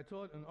 I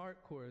taught an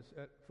art course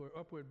for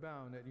Upward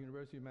Bound at the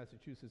University of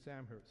Massachusetts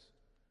Amherst.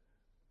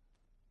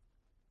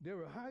 There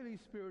were highly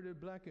spirited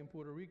black and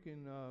Puerto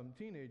Rican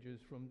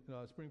teenagers from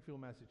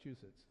Springfield,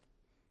 Massachusetts.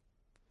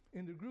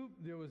 In the group,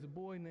 there was a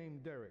boy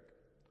named Derek,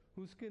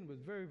 whose skin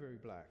was very, very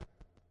black.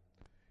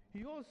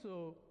 He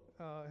also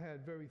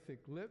had very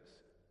thick lips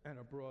and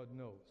a broad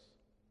nose.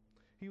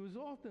 He was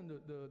often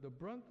the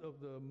brunt of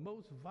the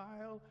most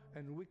vile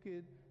and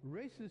wicked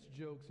racist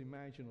jokes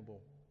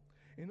imaginable.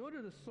 In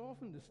order to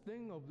soften the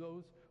sting of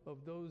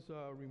those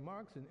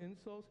remarks and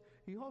insults,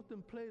 he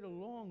often played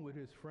along with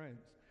his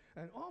friends,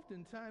 and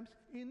oftentimes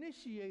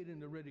initiating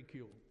the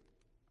ridicule.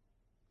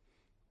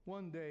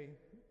 One day,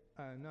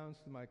 I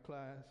announced to my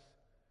class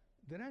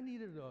that I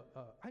needed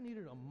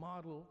a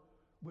model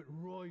with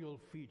royal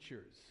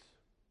features.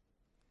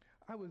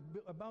 I was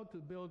about to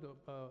build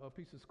a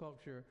piece of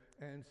sculpture,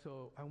 and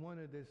so I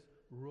wanted this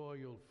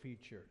royal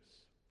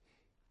features.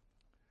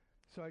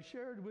 So I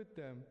shared with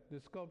them the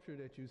sculpture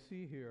that you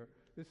see here.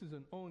 This is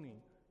an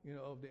oni,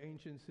 of the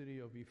ancient city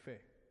of Ife.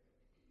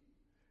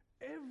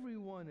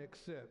 Everyone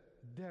except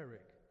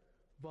Derek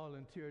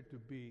volunteered to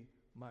be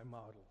my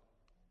model.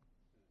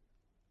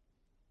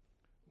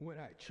 When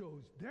I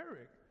chose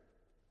Derek,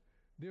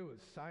 there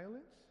was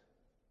silence,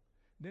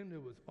 then there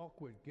was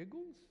awkward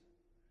giggles,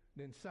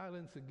 then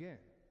silence again.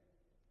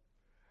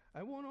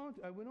 I went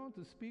on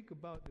to speak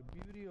about the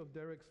beauty of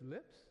Derek's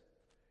lips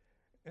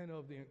and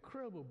of the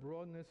incredible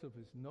broadness of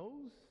his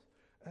nose,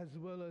 as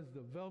well as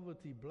the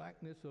velvety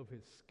blackness of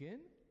his skin.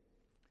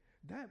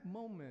 That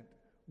moment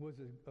was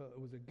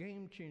a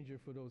game changer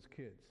for those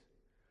kids.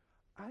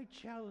 I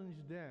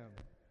challenged them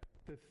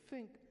to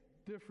think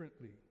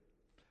differently.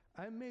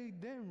 I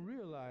made them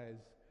realize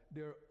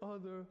there are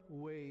other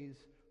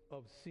ways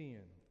of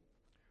seeing.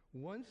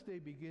 Once they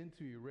begin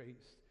to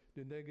erase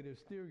the negative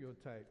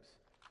stereotypes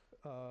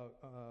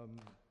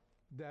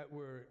that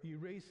were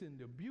erasing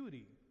the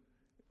beauty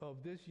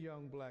of this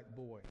young black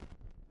boy.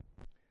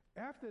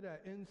 After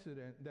that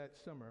incident that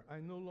summer,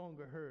 I no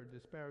longer heard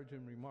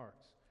disparaging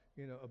remarks,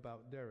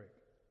 about Derek.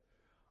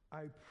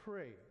 I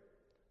pray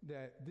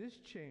that this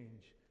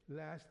change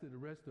lasted the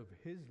rest of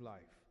his life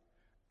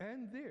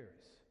and theirs.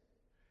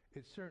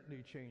 It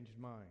certainly changed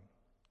mine.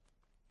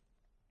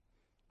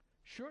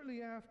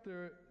 Shortly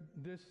after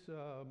this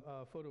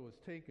photo was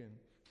taken,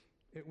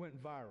 it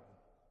went viral.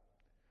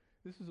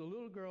 This is a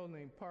little girl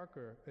named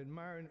Parker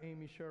admiring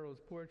Amy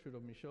Sherrill's portrait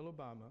of Michelle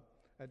Obama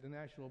at the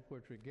National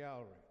Portrait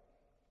Gallery.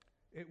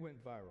 It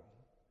went viral.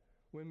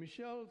 When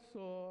Michelle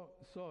saw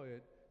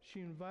it,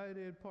 she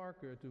invited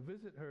Parker to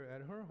visit her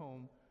at her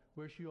home,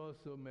 where she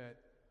also met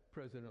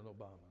President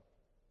Obama.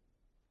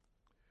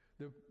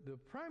 The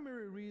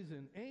primary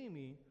reason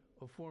Amy,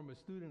 a former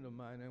student of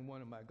mine and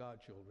one of my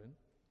godchildren,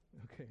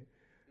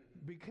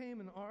 became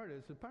an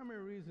artist, the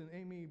primary reason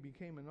Amy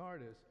became an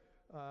artist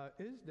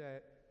is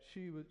that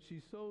she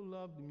so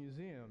loved the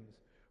museums,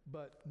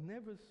 but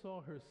never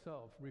saw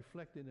herself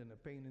reflected in the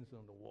paintings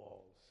on the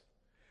walls.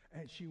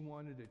 And she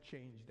wanted to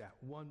change that.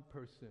 One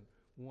person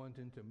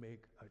wanting to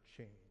make a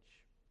change.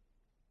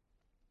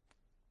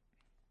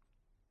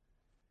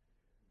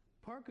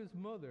 Parker's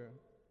mother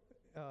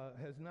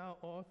has now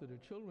authored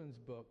a children's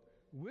book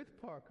with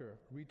Parker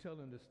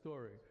retelling the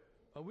story.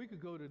 A week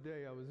ago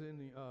today, I was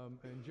in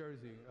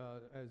Jersey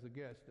as a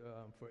guest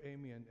for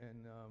Amy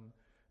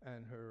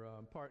and her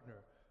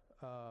partner,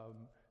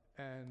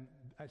 and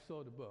I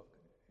saw the book.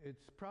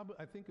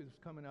 I think it's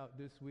coming out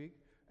this week,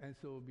 and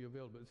so it'll be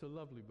available. It's a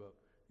lovely book,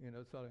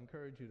 so I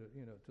encourage you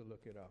to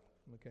look it up,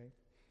 okay?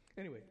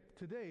 Anyway,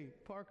 today,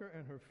 Parker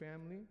and her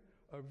family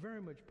are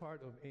very much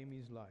part of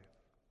Amy's life.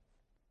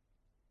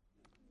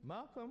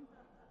 Malcolm,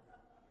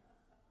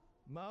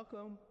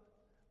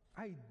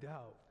 I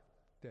doubt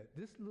that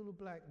this little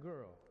black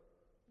girl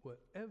would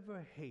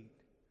ever hate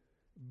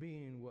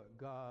being what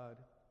God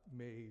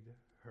made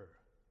her.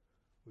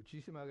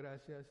 Muchísimas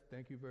gracias.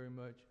 Thank you very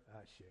much.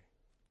 Ashe.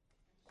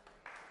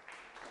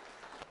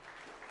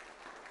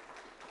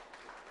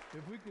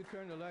 If we could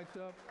turn the lights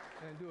up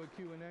and do a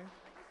Q&A. I just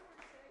want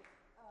to say,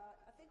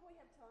 I think we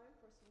have time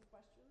for some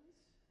questions,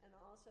 and I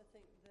also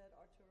think that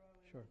Arturo and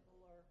Sure.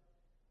 people are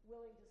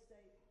willing to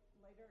stay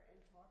later and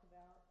talk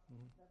about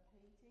the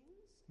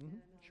paintings.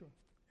 Mm-hmm. And, Sure.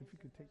 If you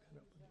could take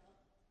that up.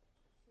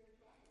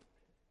 Spirituality.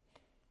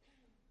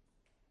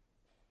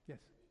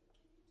 Yes.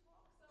 Can you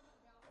talk some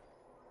about the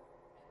portal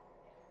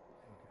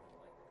and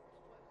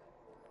what a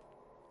portal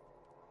is?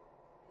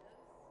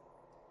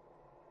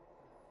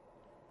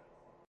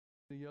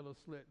 The yellow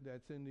slit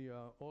that's in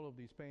all of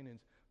these paintings,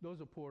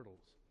 those are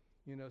portals.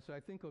 So I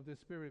think of this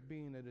spirit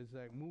being that is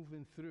like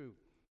moving through.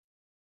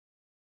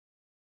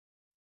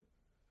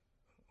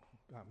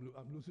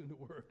 I'm losing the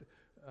word.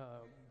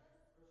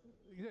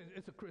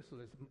 It's a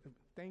chrysalis.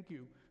 Thank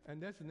you.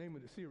 And that's the name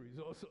of the series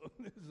also.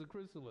 It's a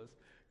chrysalis,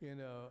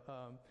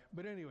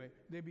 But anyway,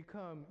 they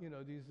become,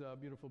 these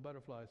beautiful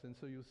butterflies. And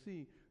so you'll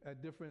see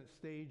at different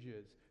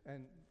stages,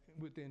 and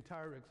with the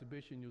entire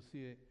exhibition, you'll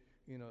see it,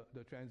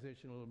 the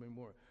transition a little bit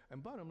more.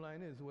 And bottom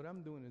line is, what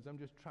I'm doing is I'm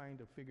just trying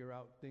to figure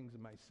out things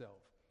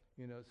myself.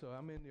 So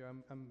I'm in there,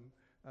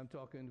 I'm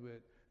talking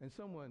with, and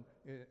someone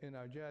in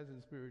our jazz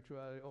and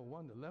spirituality,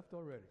 Wanda left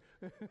already.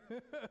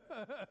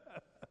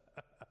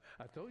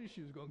 I told you she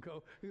was going to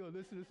go,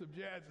 listen to some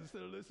jazz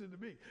instead of listening to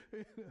me.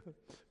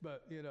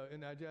 But,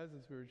 in our jazz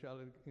and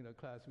spirituality,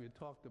 class, we had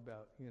talked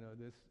about,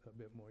 this a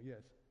bit more.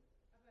 Yes?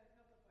 I've got a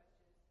couple of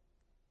questions.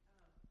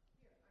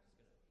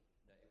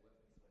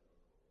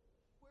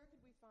 Where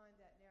could we find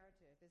that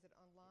narrative? Is it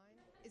online?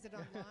 Is it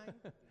online?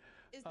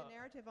 Is the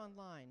narrative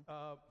online?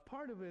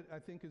 Part of it, I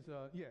think, is,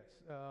 yes.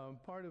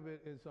 Part of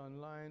it is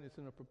online. It's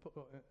in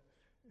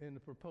the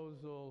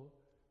proposal.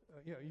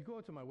 You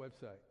go to my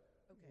website.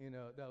 Okay.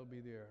 That'll be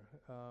there.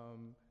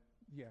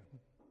 Yeah.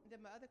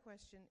 Then my other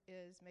question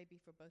is, maybe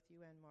for both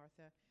you and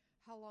Martha,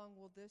 how long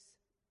will this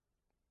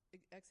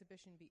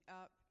exhibition be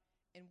up,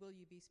 and will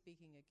you be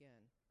speaking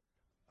again?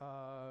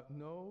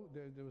 No,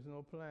 there was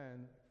no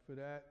plan for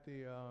that.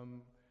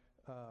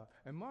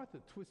 And Martha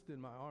twisted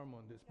my arm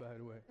on this, by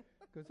the way,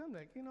 because I'm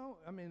like,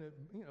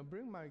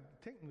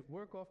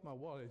 work off my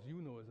wall, as you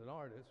know, as an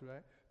artist,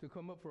 right? To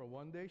come up for a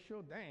one-day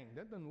show, dang,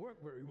 that doesn't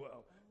work very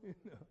well,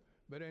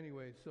 But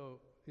anyway, so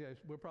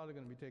yes, we're probably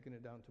going to be taking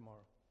it down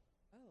tomorrow.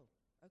 Oh,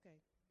 okay.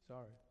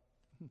 Sorry,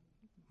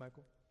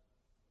 Michael.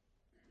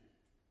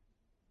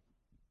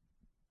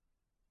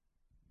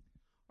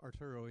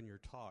 Arturo, in your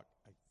talk,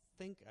 I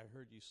think I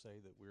heard you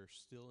say that we're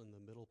still in the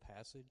middle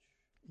passage.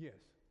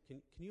 Yes.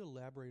 Can you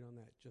elaborate on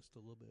that just a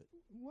little bit?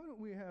 Why don't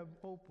we have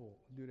Opal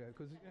do that?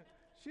 Because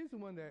she's the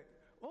one that,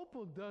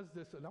 Opal does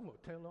this, and I'm going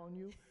to tell on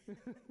you.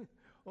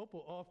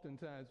 Opal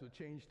oftentimes will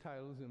change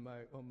titles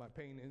on my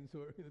paintings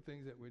or the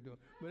things that we're doing.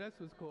 But that's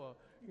what's called,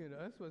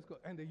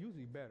 and they're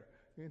usually better,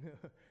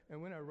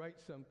 And when I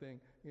write something,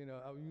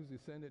 I'll usually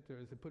send it to her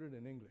and say, put it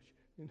in English,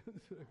 so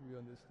it can be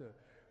understood.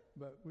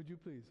 But would you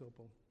please,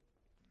 Opal?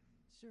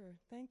 Sure.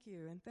 Thank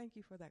you, and thank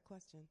you for that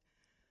question.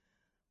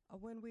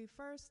 When we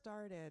first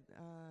started,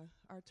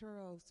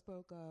 Arturo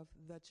spoke of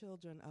the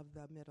children of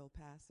the Middle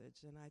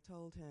Passage, and I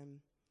told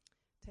him,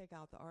 take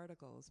out the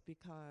articles,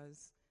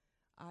 because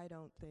I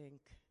don't think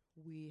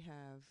we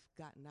have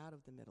gotten out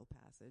of the Middle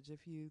Passage.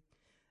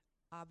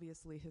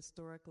 Obviously,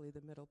 historically,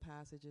 the Middle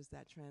Passage is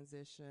that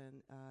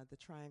transition, the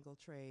triangle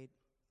trade,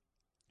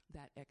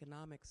 that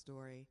economic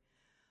story,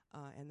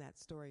 and that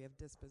story of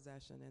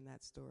dispossession and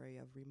that story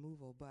of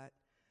removal. But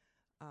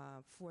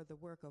for the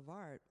work of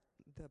art,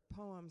 the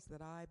poems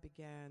that I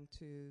began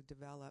to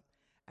develop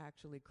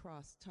actually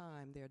cross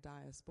time. They're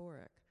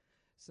diasporic,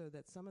 so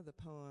that some of the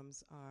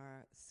poems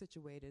are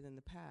situated in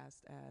the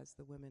past as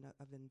the women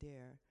of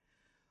Indire.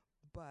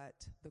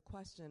 But the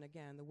question,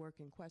 again, the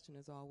working question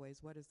is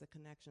always, what is the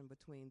connection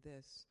between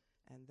this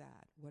and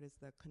that? What is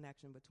the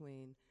connection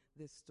between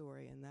this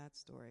story and that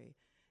story?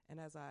 And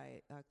as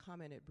I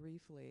commented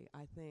briefly,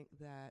 I think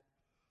that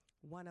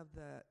one of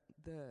the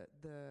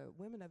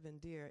Women of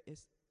Endear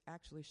is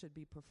actually should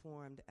be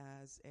performed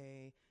as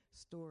a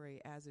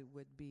story as it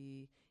would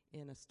be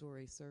in a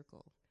story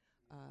circle.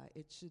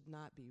 It should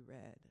not be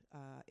read.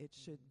 It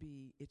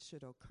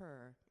should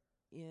occur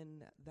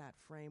in that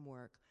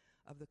framework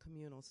of the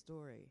communal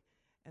story.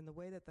 And the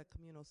way that the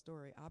communal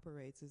story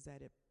operates is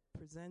that it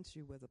presents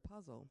you with a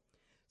puzzle.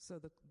 So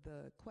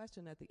the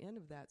question at the end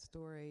of that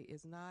story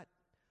is not,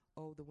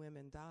 oh, the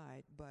women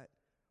died, but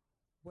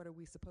what are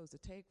we supposed to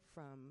take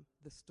from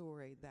the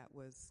story that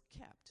was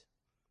kept?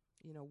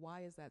 You know,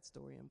 why is that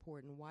story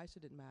important? Why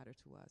should it matter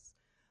to us?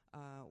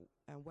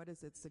 And what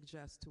does it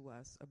suggest to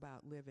us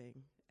about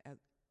living,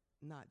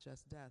 not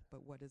just death,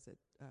 but what does it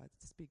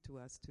speak to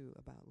us too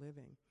about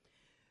living?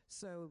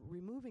 So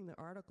removing the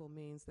article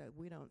means that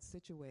we don't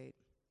situate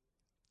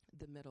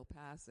the Middle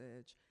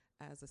Passage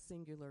as a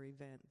singular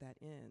event that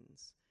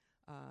ends.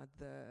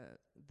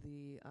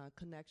 The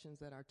connections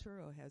that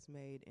Arturo has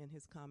made in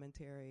his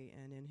commentary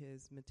and in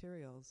his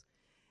materials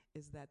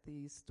is that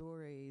these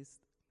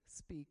stories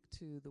speak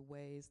to the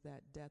ways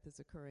that death is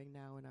occurring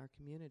now in our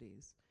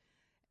communities.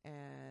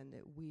 And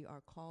we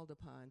are called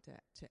upon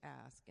to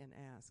ask and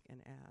ask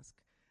and ask,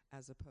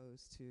 as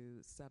opposed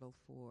to settle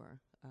for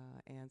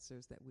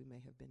answers that we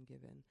may have been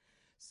given.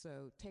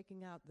 So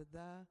taking out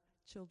the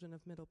Children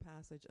of Middle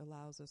Passage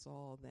allows us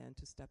all then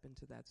to step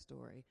into that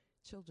story.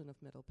 Children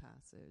of Middle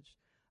Passage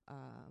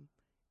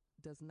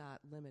does not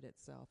limit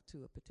itself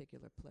to a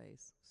particular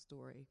place,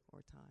 story,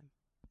 or time.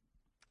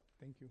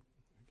 Thank you.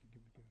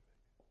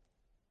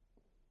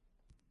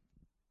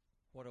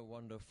 What a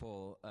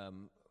wonderful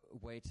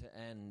way to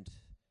end.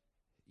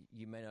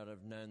 You may not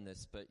have known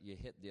this, but you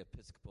hit the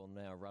Episcopal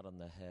nail right on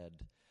the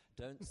head.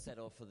 Don't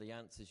settle for the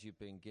answers you've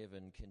been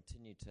given.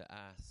 Continue to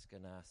ask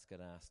and ask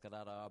and ask. And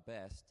at our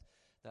best,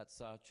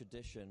 that's our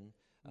tradition.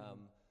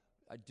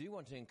 I do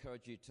want to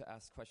encourage you to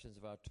ask questions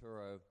of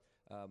Arturo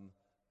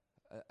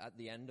at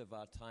the end of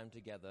our time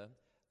together,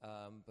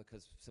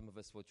 because some of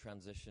us will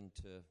transition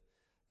to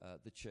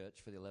the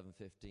church for the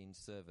 11:15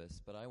 service.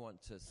 But I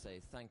want to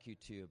say thank you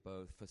to you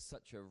both for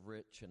such a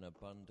rich and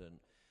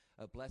abundant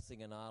blessing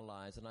in our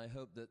lives. And I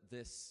hope that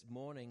this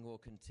morning will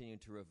continue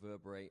to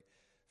reverberate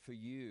for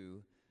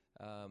you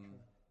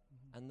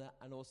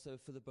and also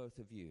for the both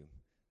of you.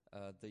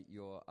 That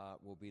your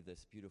art will be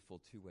this beautiful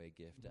two-way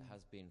gift. It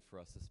has been for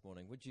us this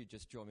morning. Would you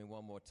just join me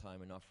one more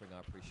time in offering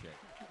our appreciation?